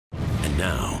And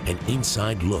now, an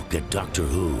inside look at Doctor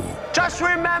Who. Just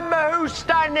remember who's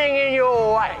standing in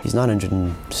your way. He's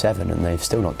 907 and they've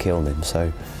still not killed him, so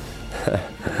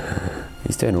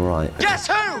he's doing all right. Guess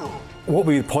who? What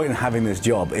would be the point in having this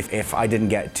job if I didn't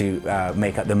get to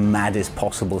make up the maddest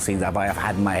possible scenes that I've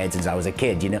had in my head since I was a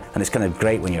kid, you know? And it's kind of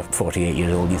great when you're 48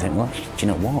 years old and you think, well, do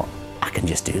you know what? I can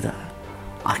just do that.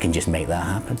 I can just make that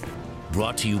happen.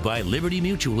 Brought to you by Liberty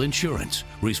Mutual Insurance.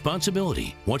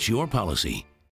 Responsibility. What's your policy?